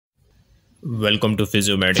Welcome to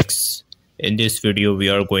Physiomedics. In this video, we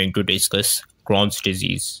are going to discuss Crohn's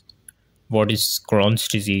disease. What is Crohn's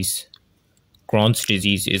disease? Crohn's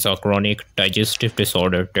disease is a chronic digestive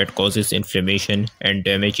disorder that causes inflammation and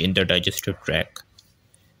damage in the digestive tract.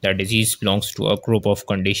 The disease belongs to a group of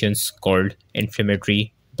conditions called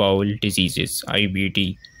inflammatory bowel diseases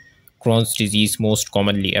 (IBD). Crohn's disease most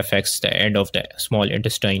commonly affects the end of the small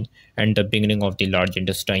intestine and the beginning of the large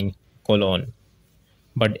intestine, colon.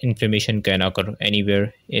 But inflammation can occur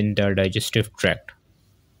anywhere in the digestive tract.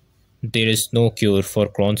 There is no cure for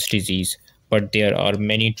Crohn's disease, but there are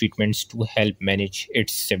many treatments to help manage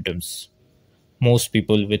its symptoms. Most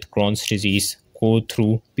people with Crohn's disease go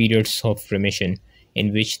through periods of remission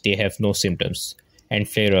in which they have no symptoms, and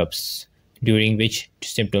flare-ups, during which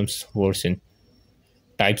symptoms worsen.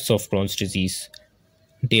 Types of Crohn's disease.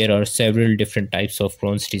 There are several different types of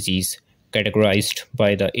Crohn's disease categorized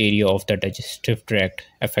by the area of the digestive tract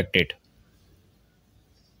affected.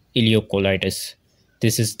 Ileocolitis.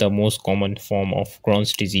 This is the most common form of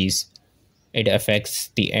Crohn's disease. It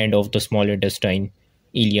affects the end of the small intestine,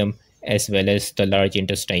 ileum, as well as the large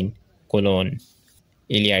intestine, colon.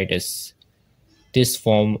 Ileitis. This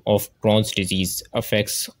form of Crohn's disease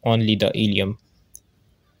affects only the ileum.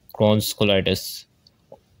 Crohn's colitis,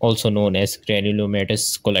 also known as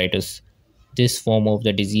granulomatous colitis. This form of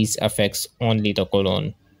the disease affects only the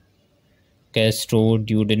colon.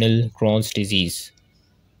 Gastroduodenal Crohn's disease.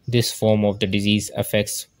 This form of the disease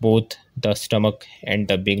affects both the stomach and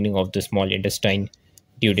the beginning of the small intestine,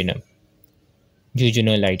 duodenum.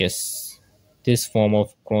 Jejunalitis. This form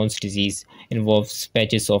of Crohn's disease involves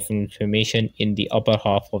patches of inflammation in the upper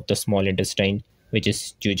half of the small intestine, which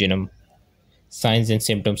is jejunum. Signs and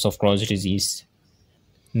symptoms of Crohn's disease.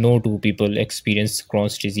 No two people experience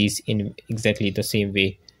Crohn's disease in exactly the same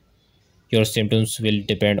way. Your symptoms will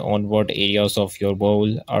depend on what areas of your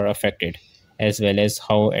bowel are affected, as well as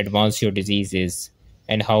how advanced your disease is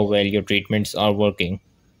and how well your treatments are working.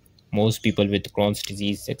 Most people with Crohn's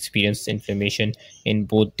disease experience inflammation in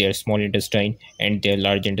both their small intestine and their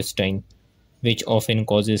large intestine, which often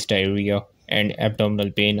causes diarrhea and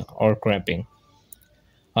abdominal pain or cramping.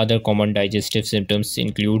 Other common digestive symptoms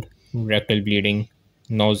include rectal bleeding,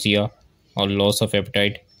 nausea or loss of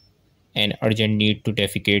appetite, an urgent need to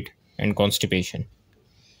defecate, and constipation.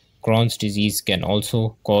 Crohn's disease can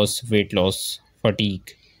also cause weight loss,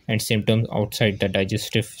 fatigue, and symptoms outside the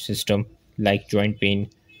digestive system like joint pain,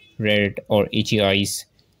 red or itchy eyes,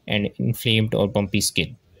 and inflamed or bumpy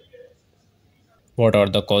skin. What are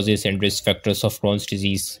the causes and risk factors of Crohn's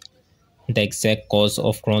disease? The exact cause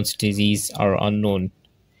of Crohn's disease are unknown.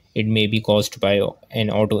 It may be caused by an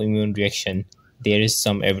autoimmune reaction. There is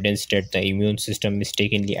some evidence that the immune system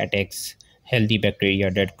mistakenly attacks healthy bacteria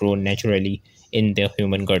that grow naturally in the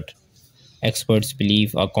human gut. Experts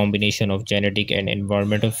believe a combination of genetic and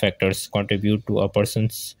environmental factors contribute to a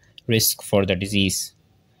person's risk for the disease.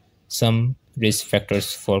 Some risk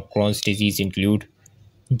factors for Crohn's disease include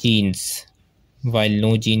genes. While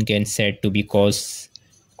no gene can said to be cause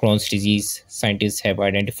Crohn's disease, scientists have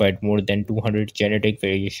identified more than 200 genetic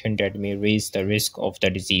variations that may raise the risk of the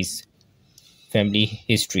disease. Family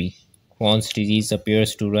history. Crohn's disease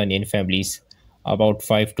appears to run in families. About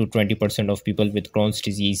 5 to 20% of people with Crohn's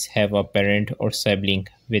disease have a parent or sibling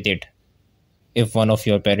with it. If one of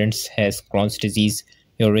your parents has Crohn's disease,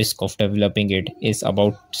 your risk of developing it is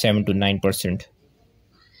about 7 to 9%.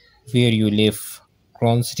 Where you live.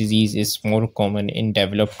 Crohn's disease is more common in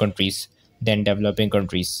developed countries than developing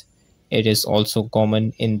countries. It is also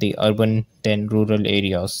common in the urban than rural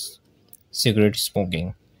areas. Cigarette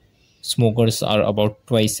smoking. Smokers are about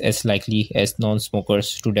twice as likely as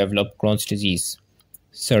non-smokers to develop Crohn's disease.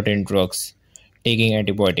 Certain drugs, taking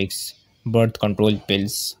antibiotics, birth control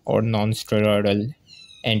pills, or non-steroidal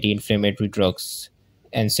anti-inflammatory drugs,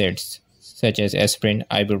 NSAIDs, such as aspirin,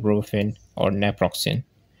 ibuprofen, or naproxen,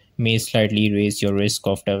 may slightly raise your risk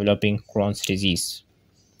of developing Crohn's disease.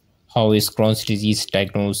 How is Crohn's disease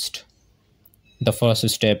diagnosed? The first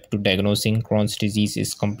step to diagnosing Crohn's disease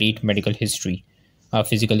is complete medical history, a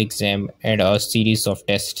physical exam, and a series of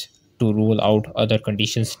tests to rule out other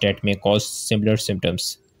conditions that may cause similar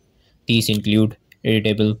symptoms. These include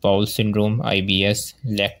irritable bowel syndrome (IBS),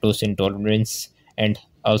 lactose intolerance, and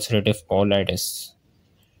ulcerative colitis.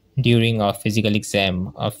 During a physical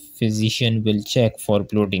exam, a physician will check for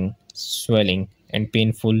bloating, swelling, and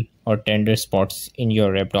painful or tender spots in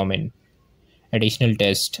your abdomen. Additional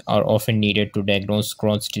tests are often needed to diagnose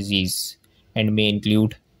Crohn's disease and may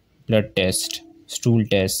include blood test, stool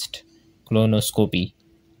test, colonoscopy,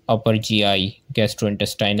 upper GI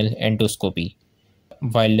gastrointestinal endoscopy,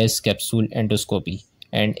 wireless capsule endoscopy,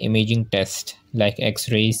 and imaging tests like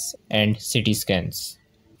X-rays and CT scans.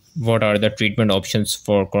 What are the treatment options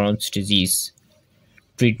for Crohn's disease?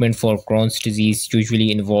 Treatment for Crohn's disease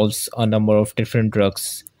usually involves a number of different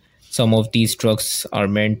drugs. Some of these drugs are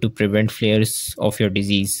meant to prevent flares of your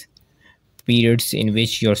disease, periods in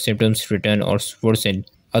which your symptoms return or worsen.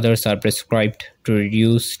 Others are prescribed to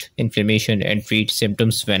reduce inflammation and treat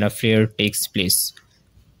symptoms when a flare takes place.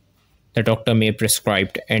 The doctor may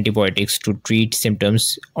prescribe antibiotics to treat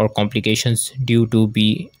symptoms or complications due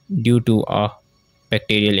to a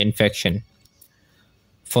bacterial infection.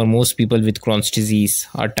 For most people with Crohn's disease,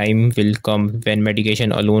 a time will come when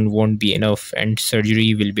medication alone won't be enough and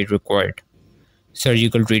surgery will be required.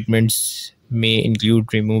 Surgical treatments may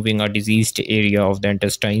include removing a diseased area of the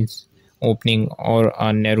intestines, opening or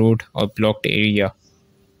a narrowed or blocked area,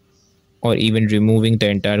 or even removing the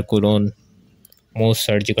entire colon. Most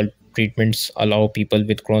surgical treatments allow people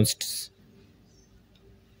with Crohn's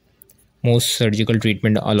Most surgical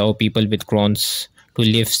treatment allow people with Crohn's to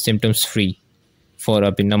live symptoms free for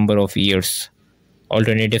a number of years.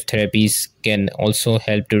 Alternative therapies can also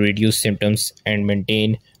help to reduce symptoms and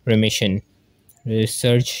maintain remission.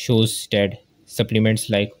 Research shows that supplements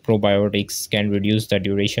like probiotics can reduce the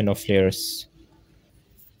duration of flares.